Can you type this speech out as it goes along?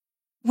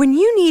When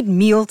you need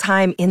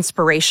mealtime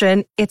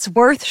inspiration, it's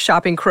worth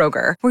shopping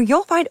Kroger, where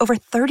you'll find over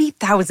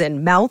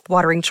 30,000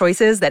 mouth-watering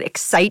choices that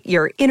excite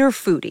your inner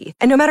foodie.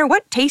 And no matter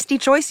what tasty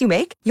choice you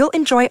make, you'll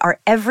enjoy our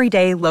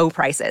everyday low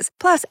prices,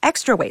 plus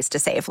extra ways to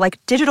save,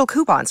 like digital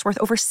coupons worth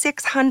over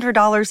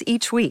 $600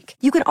 each week.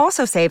 You can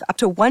also save up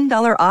to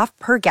 $1 off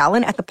per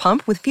gallon at the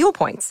pump with fuel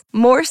points.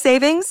 More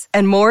savings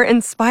and more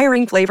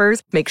inspiring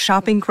flavors make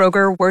shopping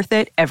Kroger worth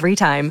it every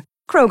time.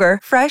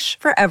 Kroger, fresh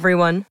for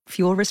everyone.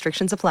 Fuel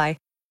restrictions apply.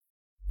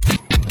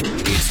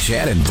 It's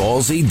Chad and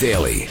Ballsy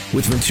Daily,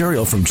 with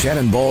material from Chad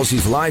and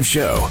Ballsy's live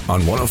show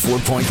on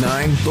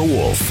 104.9 The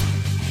Wolf.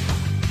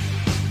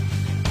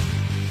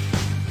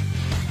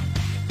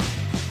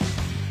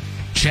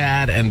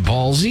 Chad and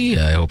Ballsy,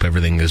 I hope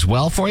everything is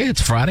well for you.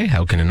 It's Friday.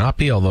 How can it not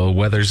be? Although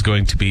weather's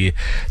going to be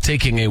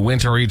taking a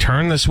wintry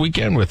turn this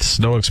weekend with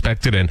snow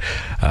expected and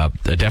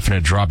a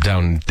definite drop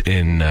down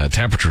in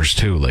temperatures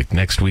too. Like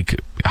next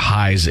week,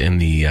 highs in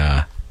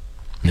the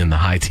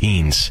high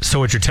teens. So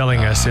what you're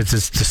telling us is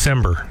it's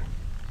December.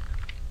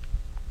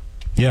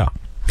 Yeah,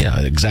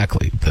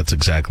 exactly. That's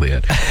exactly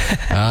it.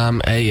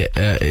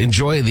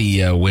 Enjoy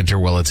the winter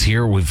while it's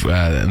here.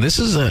 This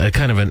is a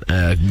kind of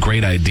a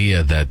great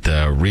idea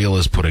that Real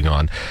is putting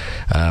on.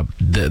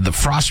 The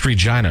Frost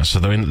Regina. So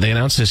they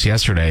announced this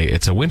yesterday.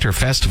 It's a winter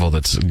festival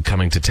that's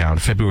coming to town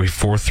February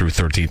 4th through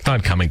 13th.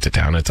 Not coming to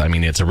town.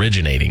 It's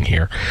originating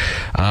here.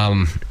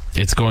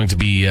 It's going to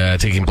be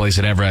taking place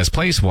at Evraz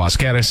Place,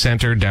 Wascana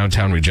Center,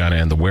 downtown Regina,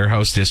 and the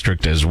Warehouse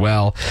District as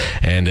well.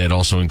 And it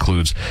also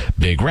includes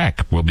Big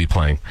Wreck will be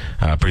playing,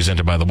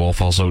 presented by the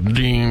Wolf. Also,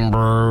 Dean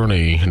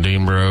Brody.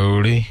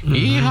 Mm-hmm.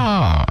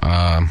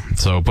 Yeehaw!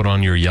 So put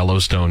on your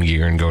Yellowstone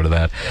gear and go to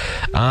that.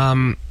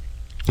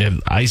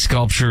 Ice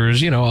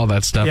sculptures, all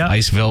that stuff. Yep.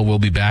 Iceville will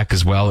be back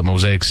as well at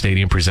Mosaic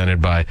Stadium,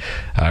 presented by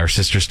our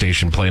sister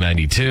station Play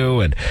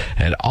 92,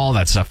 and all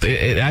that stuff.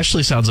 It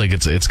actually sounds like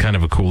it's kind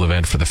of a cool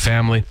event for the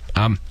family.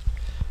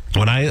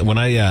 When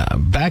I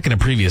back in a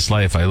previous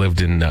life, I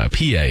lived in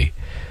PA,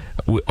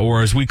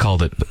 or as we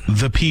called it,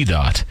 the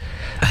P-Dot,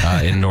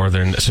 in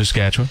northern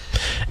Saskatchewan,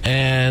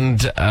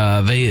 and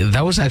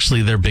that was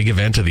actually their big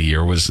event of the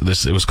year. It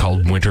was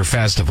called Winter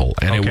Festival,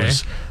 and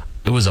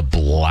It was a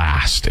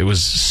blast. It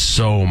was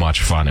so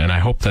much fun, and I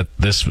hope that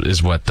this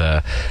is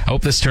I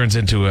hope this turns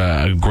into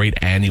a great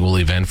annual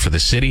event for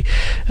the city.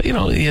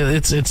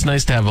 It's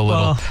nice to have a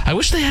little. I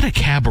wish they had a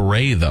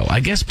cabaret though. I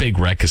guess Big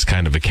Wreck is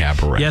kind of a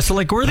cabaret. Yeah. So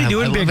where are they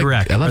doing Big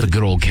Wreck? I love a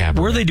good old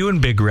cabaret. Where are they doing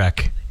Big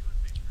Wreck?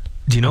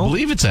 Do you know? I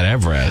believe it's at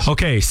Evraz.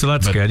 Okay, so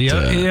that's good.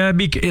 Yeah.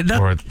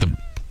 Or at the.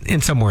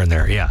 Somewhere in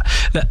there, yeah.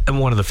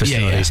 One of the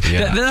facilities.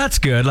 Yeah. That's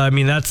good. I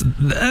mean,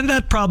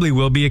 that probably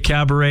will be a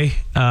cabaret,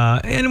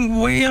 and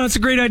it's a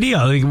great idea.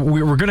 Like,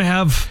 we're gonna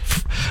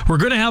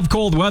have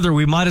cold weather.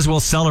 We might as well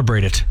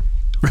celebrate it,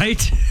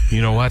 right?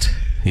 You know what?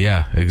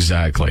 Yeah,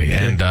 exactly.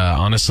 And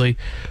honestly,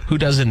 who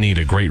doesn't need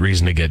a great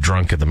reason to get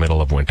drunk in the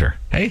middle of winter?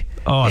 Hey?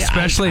 Oh,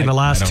 especially in the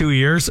last 2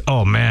 years.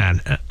 Oh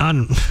man.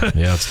 Yeah,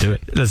 let's do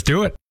it. Let's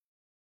do it.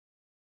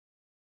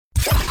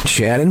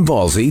 Chad and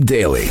Ballsy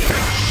Daily.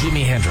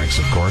 Jimi Hendrix,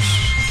 of course.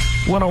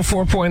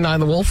 104.9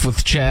 The Wolf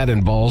with Chad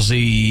and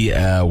Ballsy.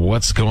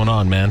 What's going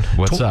on, man?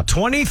 What's up?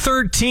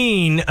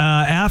 2013,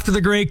 after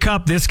the Grey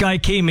Cup, this guy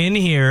came in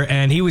here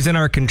and he was in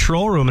our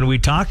control room and we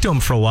talked to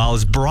him for a while.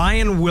 It's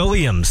Brian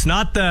Williams,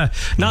 not the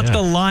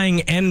lying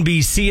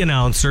NBC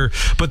announcer,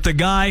 but the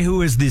guy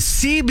who is the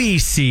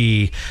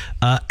CBC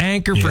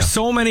anchor for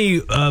so many.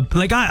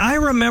 I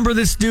remember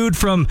this dude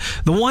from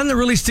the one that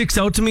really sticks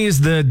out to me is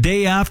the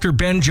day after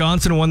Ben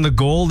Johnson won the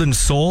gold in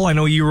Seoul. I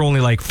know you were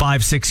only like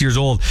 5-6 years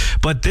old,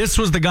 but this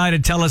was the guy to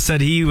tell us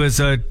that he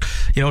was,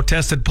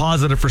 tested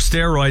positive for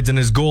steroids and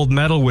his gold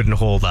medal wouldn't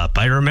hold up.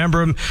 I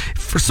remember him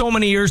for so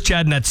many years,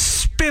 Chad, in that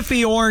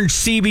spiffy orange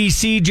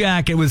CBC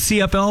jacket with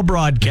CFL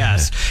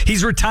broadcast.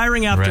 He's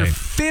retiring after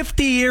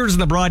 50 years in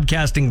the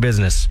broadcasting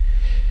business.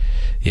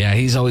 Yeah,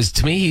 he's always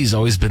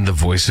been the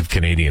voice of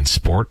Canadian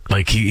sport.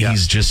 Like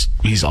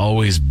he's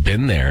always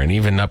been there, and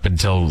even up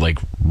until like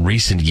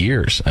recent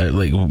years,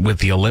 like with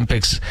the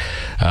Olympics,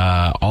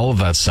 all of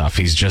that stuff.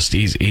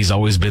 He's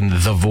always been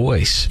the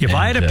voice. Go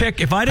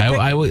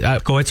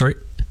ahead, sorry.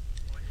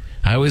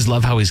 I always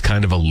love how he's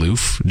kind of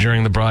aloof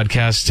during the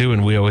broadcast too,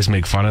 and we always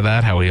make fun of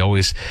that. How he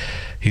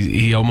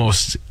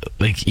almost,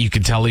 like, you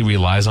can tell he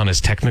relies on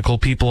his technical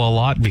people a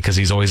lot because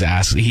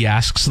he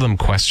asks them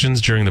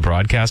questions during the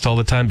broadcast all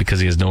the time because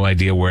he has no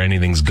idea where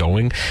anything's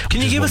going.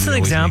 Can you give us an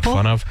example?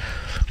 Fun of.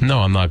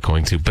 No, I'm not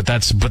going to. But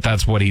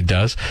that's what he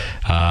does.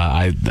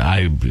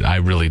 I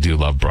really do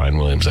love Brian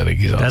Williams. I think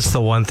he's awesome. That's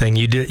the one thing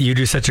you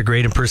do such a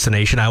great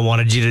impersonation. I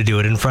wanted you to do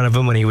it in front of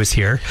him when he was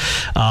here.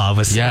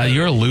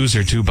 You're a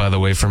loser too, by the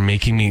way, for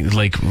making me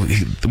like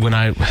when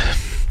I.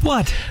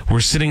 What?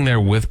 We're sitting there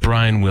with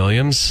Brian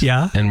Williams.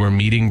 Yeah. And we're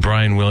meeting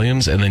Brian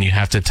Williams, and then you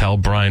have to tell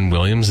Brian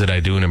Williams that I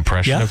do an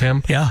impression of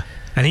him. Yeah.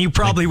 And he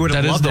probably would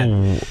have loved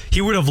it.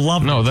 He would have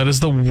loved it. No, that is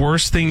the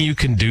worst thing you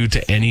can do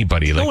to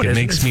anybody. Like, it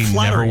makes me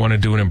never want to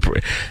do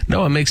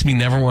it makes me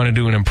never want to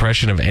do an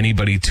impression of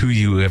anybody to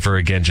you ever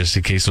again, just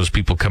in case those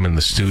people come in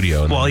the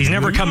studio. Well, he's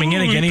never coming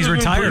in again. He's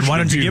retired. Why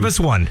don't you give us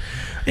one?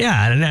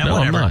 Yeah, no,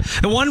 whatever. I'm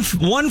not. The one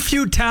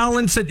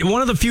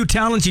of the few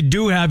talents you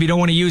do have, you don't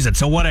want to use it,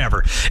 so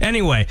whatever.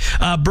 Anyway,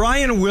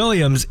 Brian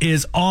Williams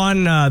is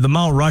on the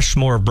Mount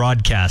Rushmore of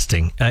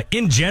broadcasting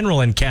in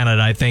general in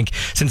Canada, I think,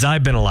 since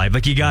I've been alive.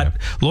 Like, you got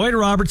Lloyd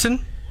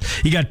Robertson,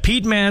 you got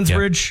Pete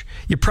Mansbridge,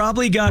 you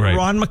probably got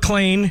Ron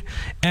McLean,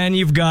 and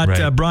you've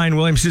got Brian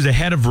Williams, who's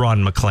ahead of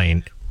Ron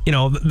McLean. You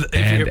know,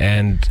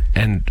 and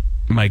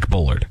Mike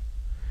Bullard.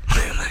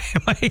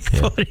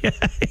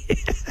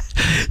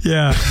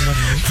 Yeah.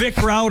 Vic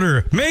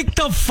Rauter, make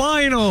the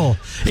final.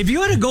 If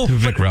you had to go,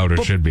 Vic Rauter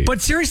should be.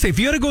 But seriously, if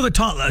you had to go the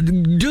top,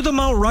 do the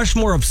Mount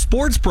Rushmore of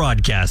sports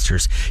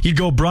broadcasters, you'd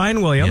go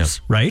Brian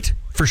Williams, right?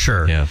 For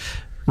sure. Yeah.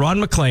 Ron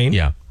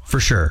McLean, for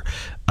sure.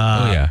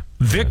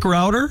 Vic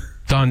Rauter,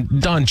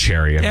 Don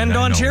Cherry, and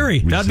Don Cherry.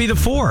 That'd be the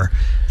four.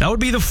 That would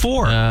be the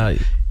four.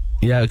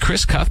 Yeah,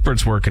 Chris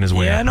Cuthbert's working his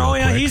way up.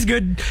 Yeah, he's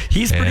good.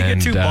 He's pretty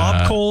good too.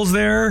 Bob Cole's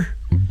there.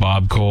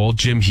 Bob Cole,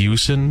 Jim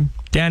Hewson,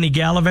 Danny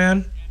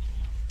Gallivan.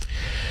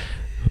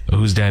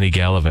 Who's Danny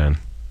Gallivan?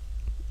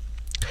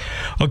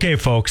 Okay,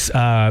 folks,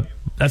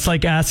 that's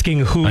like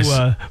asking who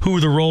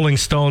the Rolling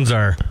Stones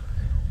are.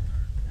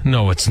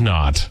 No, it's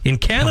not. In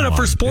Canada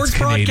for sports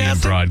Canadian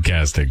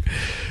broadcasting.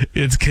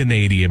 It's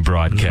Canadian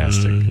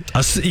broadcasting.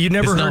 You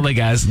never heard... not like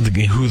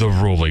asking who the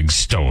Rolling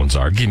Stones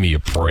are. Give me a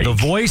break.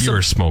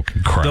 You're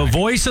smoking crack. The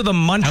voice of the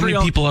Montreal... How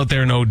many people out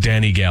there know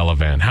Danny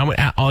Gallivan? How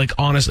many? Like,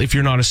 honestly, if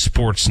you're not a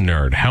sports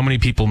nerd, how many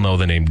people know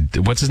the name?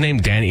 What's his name?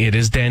 Danny. It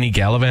is Danny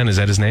Gallivan. Is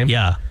that his name?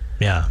 Yeah.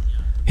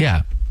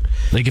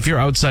 Like, if you're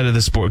outside of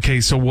the sport,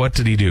 okay, so what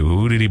did he do?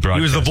 Who did he broadcast?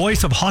 He was the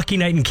voice of Hockey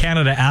Night in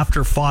Canada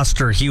after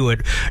Foster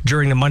Hewitt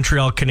during the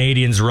Montreal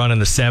Canadiens run in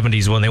the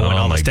 70s when they won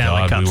all the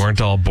Stanley Cups. We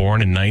weren't all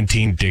born in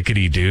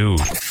 19-dickety-doo.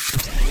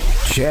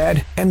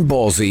 Chad and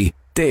Ballsy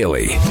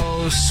Daily.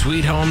 Oh,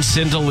 sweet home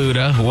St.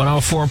 Luda,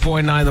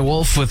 104.9 The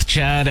Wolf with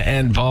Chad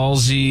and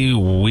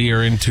Ballsy. We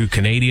are into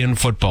Canadian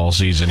football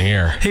season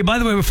here. Hey, by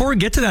the way, before we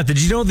get to that,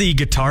 did you know the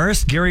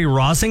guitarist Gary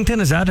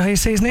Rossington, is that how you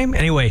say his name?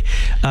 Anyway,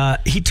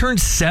 he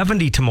turns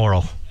 70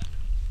 tomorrow.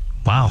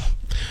 Wow.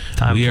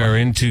 We are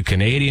into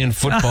Canadian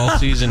football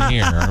season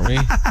here, aren't we?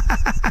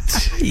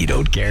 You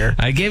don't care.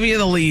 I give you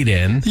the lead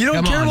in. You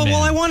don't care?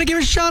 Well, I want to give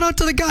a shout out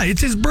to the guy.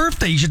 It's his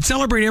birthday. You should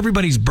celebrate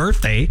everybody's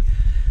birthday.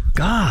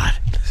 God,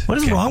 what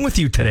is wrong with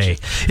you today?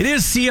 It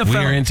is CFL. We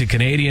are into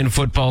Canadian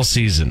football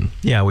season.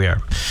 Yeah, we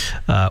are.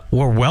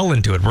 We're well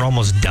into it. We're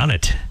almost done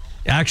it.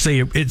 Actually,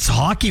 it's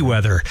hockey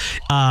weather.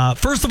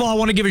 First of all, I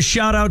want to give a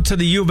shout out to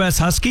the U of S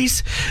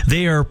Huskies.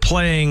 They are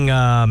playing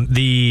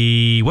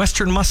the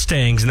Western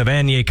Mustangs in the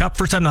Vanier Cup.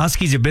 First time the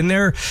Huskies have been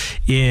there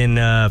in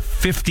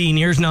 15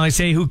 years now. I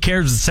say, who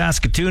cares? The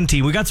Saskatoon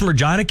team. We got some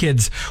Regina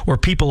kids or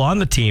people on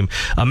the team.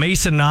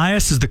 Mason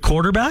Nias is the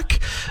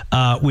quarterback.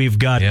 We've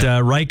got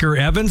Riker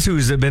Evans,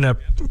 who's been a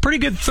pretty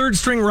good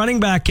third-string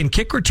running back and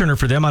kick returner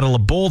for them out of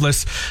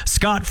Leopoldus.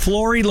 Scott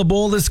Flory,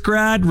 Leopoldus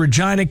grad,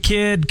 Regina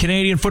kid,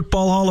 Canadian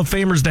Football Hall of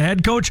Famers, the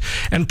head coach,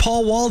 and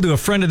Paul Waldo, a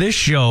friend of this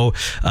show,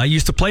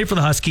 used to play for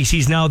the Huskies.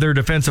 He's now their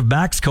defensive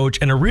backs coach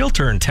and a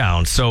realtor in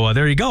town. So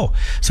there you go.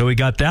 So we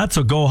got that.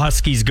 So go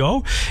Huskies,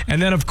 go. And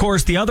then, of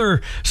course, the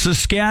other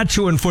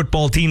Saskatchewan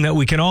football team that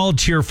we can all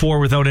cheer for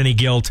without any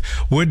guilt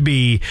would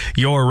be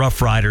your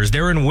Rough Riders.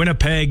 They're in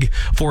Winnipeg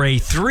for a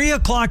 3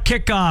 o'clock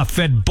kickoff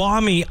at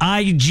balmy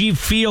IG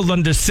Field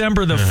on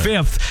December the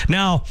 5th.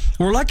 Now,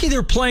 we're lucky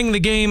they're playing the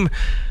game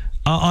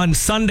on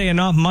Sunday and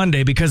not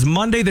Monday, because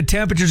Monday the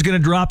temperature is going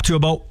to drop to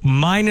about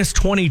minus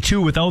 22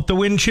 without the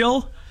wind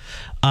chill.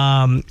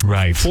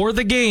 Right. For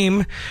the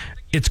game,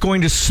 it's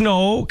going to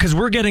snow, because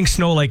we're getting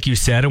snow like you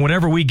said, and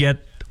whatever we get,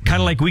 kind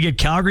of like we get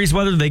Calgary's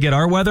weather, they get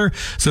our weather.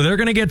 So they're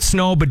going to get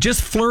snow, but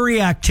just flurry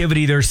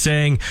activity, they're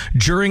saying,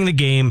 during the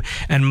game,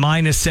 and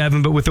minus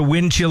 7. But with the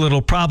wind chill,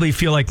 it'll probably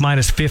feel like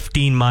minus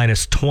 15,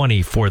 minus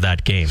 20 for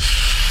that game.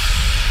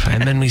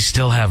 And then we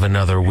still have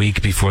another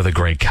week before the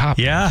Grey Cup.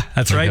 Yeah,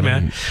 that's right,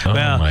 man.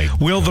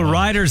 Will the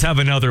Riders have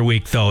another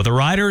week, though? The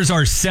Riders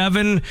are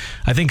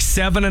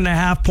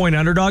 7.5 point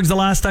underdogs the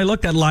last I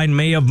looked. That line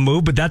may have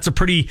moved, but that's a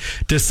pretty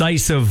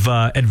decisive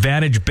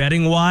advantage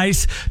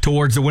betting-wise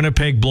towards the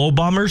Winnipeg Blow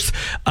Bombers.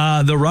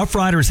 The Rough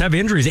Riders have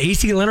injuries.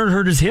 AC Leonard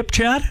hurt his hip,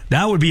 Chad.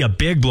 That would be a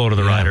big blow to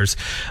the Riders.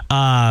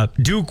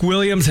 Duke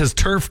Williams has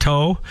turf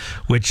toe,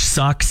 which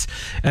sucks.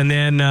 And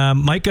then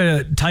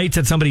Micah Tights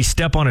had somebody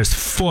step on his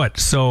foot,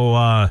 so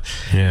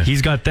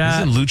he's got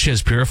that. Isn't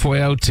Luchez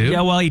Purifoy out too?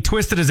 Yeah, well, he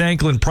twisted his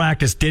ankle in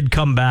practice, did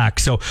come back.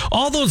 So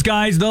all those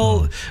guys,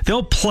 they'll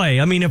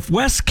play. I mean, if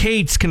Wes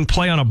Cates can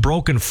play on a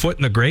broken foot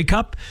in the Grey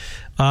Cup,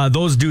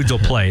 those dudes will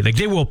play. Like,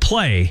 they will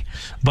play,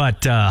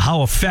 but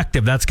how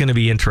effective, that's going to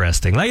be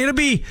interesting. Like,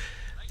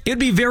 it'd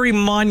be very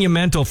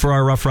monumental for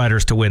our Rough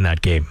Riders to win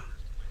that game.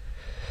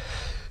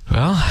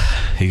 Well,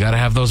 you got to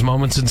have those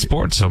moments in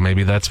sports, so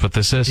maybe that's what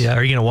this is. Yeah,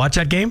 are you going to watch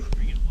that game?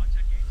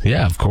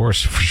 Yeah, of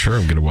course, for sure.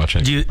 I'm going to watch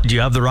it. Do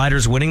you have the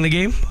Riders winning the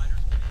game?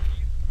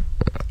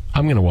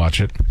 I'm going to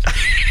watch it.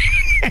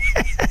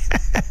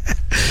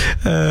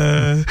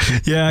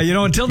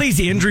 Yeah, until these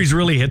injuries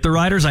really hit the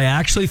Riders, I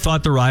actually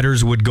thought the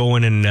Riders would go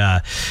in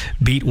and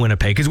beat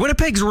Winnipeg, because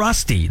Winnipeg's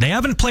rusty. They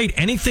haven't played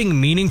anything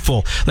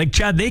meaningful. Like,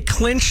 Chad, they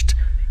clinched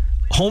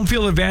home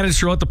field advantage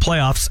throughout the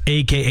playoffs,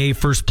 a.k.a.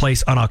 first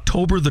place, on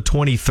October the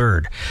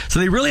 23rd. So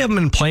they really haven't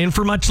been playing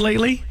for much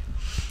lately.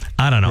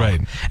 I don't know. Right.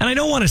 And I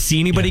don't want to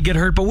see anybody get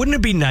hurt, but wouldn't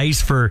it be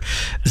nice for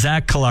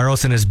Zach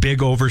Collaros and his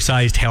big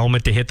oversized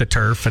helmet to hit the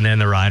turf and then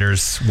the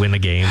Riders win the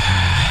game?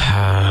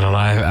 I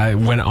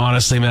don't know.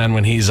 Honestly, man,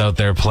 when he's out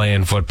there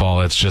playing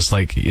football, it's just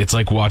like, it's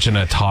like watching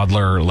a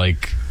toddler,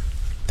 like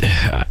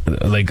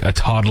a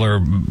toddler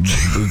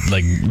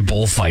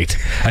bullfight.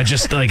 I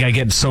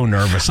get so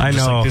nervous. I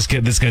know this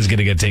guy's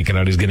gonna get taken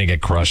out. He's gonna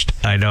get crushed.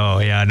 I know.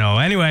 Yeah, I know.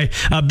 Anyway,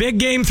 a big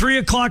game,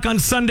 3:00 on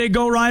Sunday.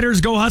 Go Riders,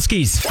 go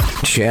Huskies.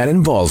 Chad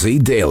and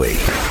Ballsy Daily.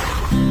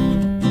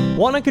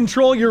 Want to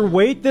control your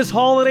weight this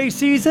holiday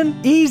season?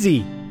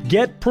 Easy.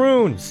 Get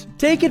prunes.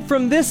 Take it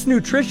from this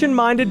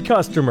nutrition-minded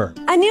customer.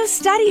 A new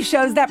study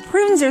shows that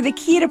prunes are the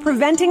key to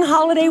preventing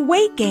holiday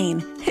weight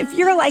gain. If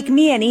you're like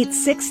me and eat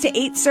 6 to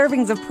 8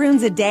 servings of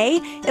prunes a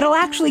day, it'll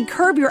actually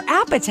curb your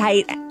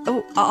appetite.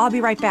 Oh, I'll be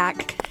right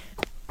back.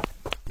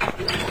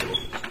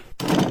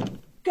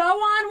 Go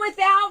on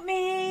without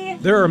me.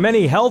 There are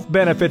many health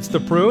benefits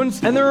to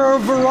prunes, and there are a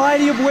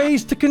variety of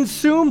ways to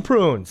consume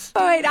prunes.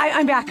 Oh, wait,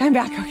 I'm back.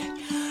 Okay.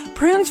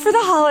 Prunes for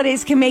the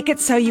holidays can make it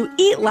so you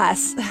eat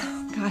less.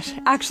 Gosh,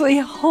 actually,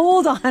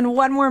 hold on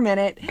one more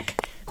minute.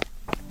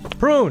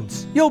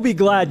 Prunes. You'll be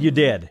glad you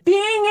did.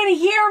 Being in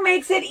here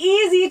makes it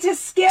easy to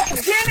skip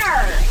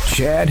dinner.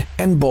 Chad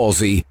and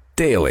Ballsy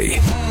Daily.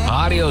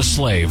 Audio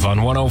Slave on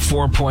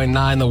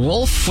 104.9 The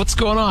Wolf. What's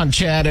going on,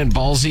 Chad and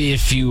Ballsy?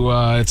 If you,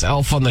 it's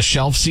Elf on the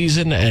Shelf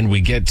season, and we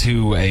get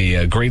to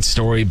a great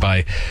story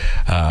by,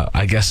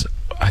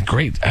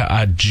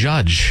 a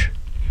judge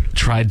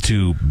tried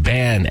to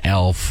ban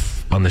Elf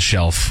on the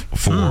Shelf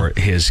for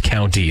his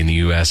county in the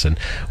U.S., and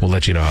we'll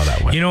let you know how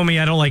that went. You know me,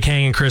 I don't like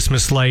hanging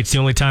Christmas lights. The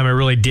only time I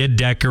really did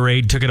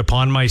decorate, took it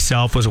upon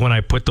myself, was when I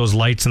put those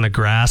lights in the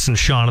grass and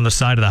shone on the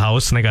side of the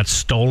house, and they got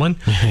stolen.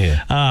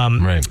 Yeah.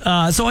 Right.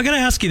 So I got to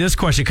ask you this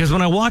question, because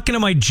when I walk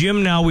into my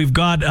gym now, we've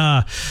got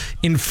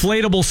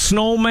inflatable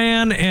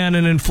snowman and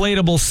an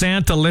inflatable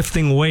Santa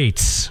lifting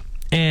weights.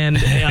 And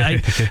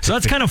so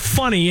that's kind of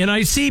funny. And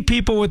I see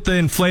people with the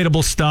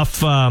inflatable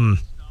stuff,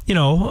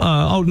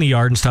 out in the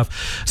yard and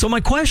stuff. So my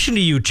question to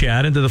you,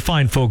 Chad, and to the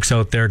fine folks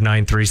out there,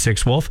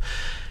 936 Wolf,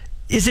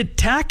 is it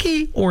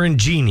tacky or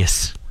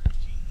ingenious?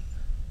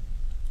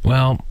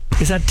 Well,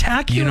 is that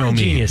tacky or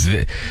ingenious?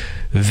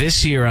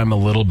 This year, I'm a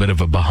little bit of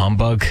a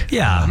humbug.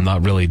 Yeah. I'm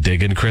not really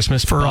digging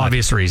Christmas. For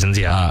obvious reasons,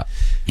 yeah.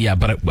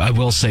 But I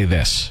will say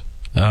this.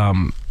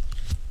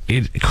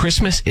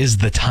 Christmas is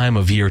the time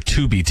of year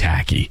to be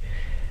tacky.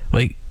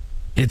 Like,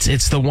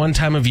 it's the one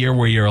time of year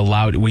where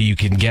you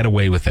can get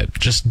away with it.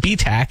 Just be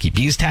tacky.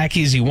 Be as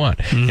tacky as you want.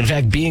 Mm-hmm. In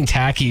fact, being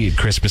tacky at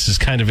Christmas is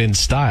kind of in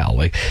style.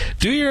 Like,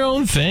 do your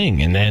own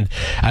thing. And then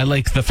I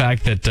like the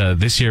fact that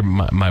this year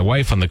my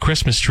wife, on the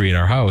Christmas tree in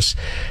our house,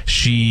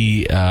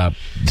 she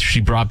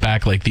brought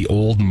back like the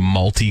old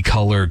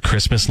multicolored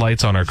Christmas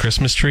lights on our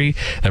Christmas tree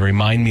that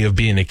remind me of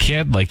being a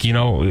kid. Like, the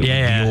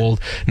old,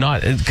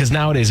 not because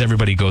nowadays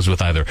everybody goes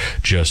with either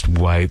just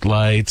white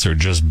lights or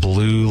just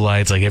blue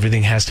lights. Like,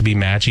 everything has to be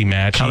matchy.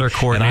 Color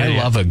coordinated. And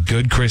I love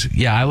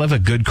a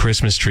good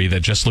Christmas tree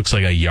that just looks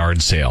like a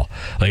yard sale.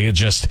 Like, it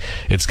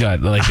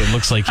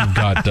looks like you've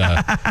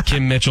got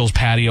Kim Mitchell's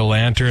patio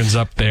lanterns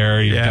up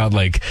there. You've got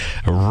like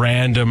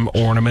random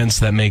ornaments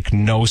that make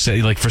no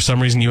sense. Like, for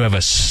some reason you have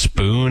a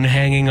spoon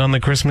hanging on the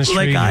Christmas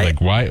tree.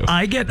 Why?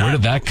 Where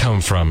did that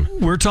come from?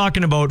 We're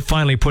talking about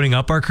finally putting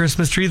up our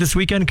Christmas tree this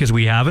weekend, because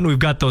we haven't. We've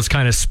got those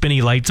kind of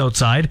spinny lights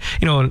outside,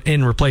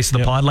 in replace of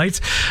the pod lights.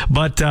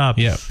 But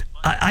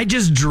I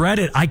just dread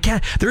it. I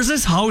can't. There's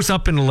this house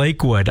up in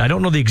Lakewood. I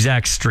don't know the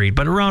exact street,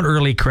 but around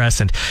Early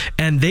Crescent.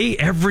 And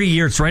every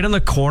year, it's right on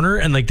the corner,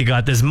 and like they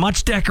got as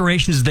much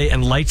decorations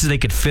and lights as they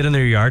could fit in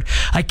their yard.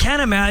 I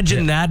can't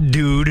imagine that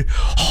dude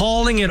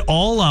hauling it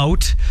all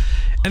out.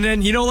 And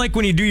then, like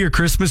when you do your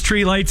Christmas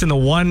tree lights and the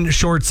one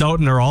shorts out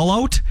and they're all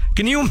out?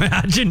 Can you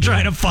imagine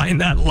trying to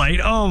find that light?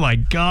 Oh my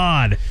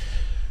God.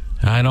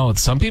 I know.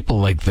 Some people,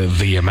 like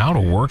the amount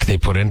of work they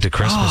put into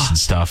Christmas and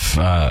stuff.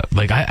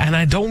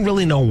 I don't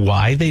really know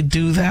why they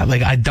do that.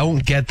 Like, I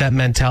don't get that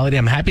mentality.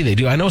 I'm happy they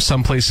do. I know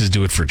some places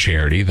do it for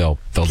charity. They'll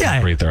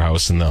decorate their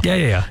house and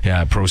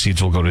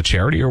proceeds will go to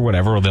charity or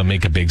whatever, or they'll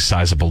make a big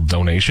sizable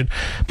donation.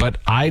 But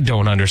I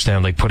don't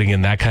understand, like, putting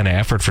in that kind of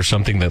effort for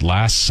something that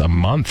lasts a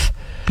month.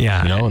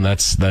 Yeah. And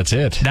that's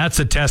it. That's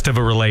a test of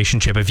a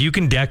relationship. If you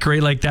can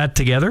decorate like that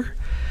together,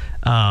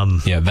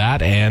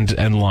 That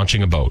and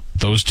launching a boat.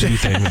 Those two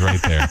things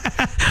right there.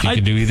 If you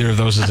can do either of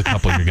those as a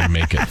couple, you're going to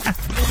make it.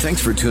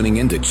 Thanks for tuning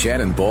in to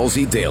Chad and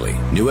Ballsy Daily.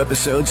 New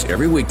episodes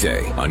every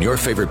weekday on your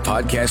favorite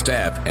podcast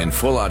app and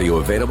full audio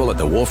available at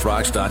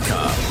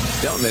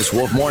thewolfrocks.com. Don't miss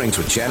Wolf Mornings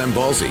with Chad and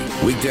Ballsy.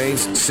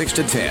 Weekdays 6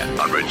 to 10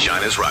 on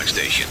Regina's Rock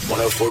Station.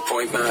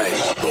 104.9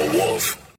 The Wolf.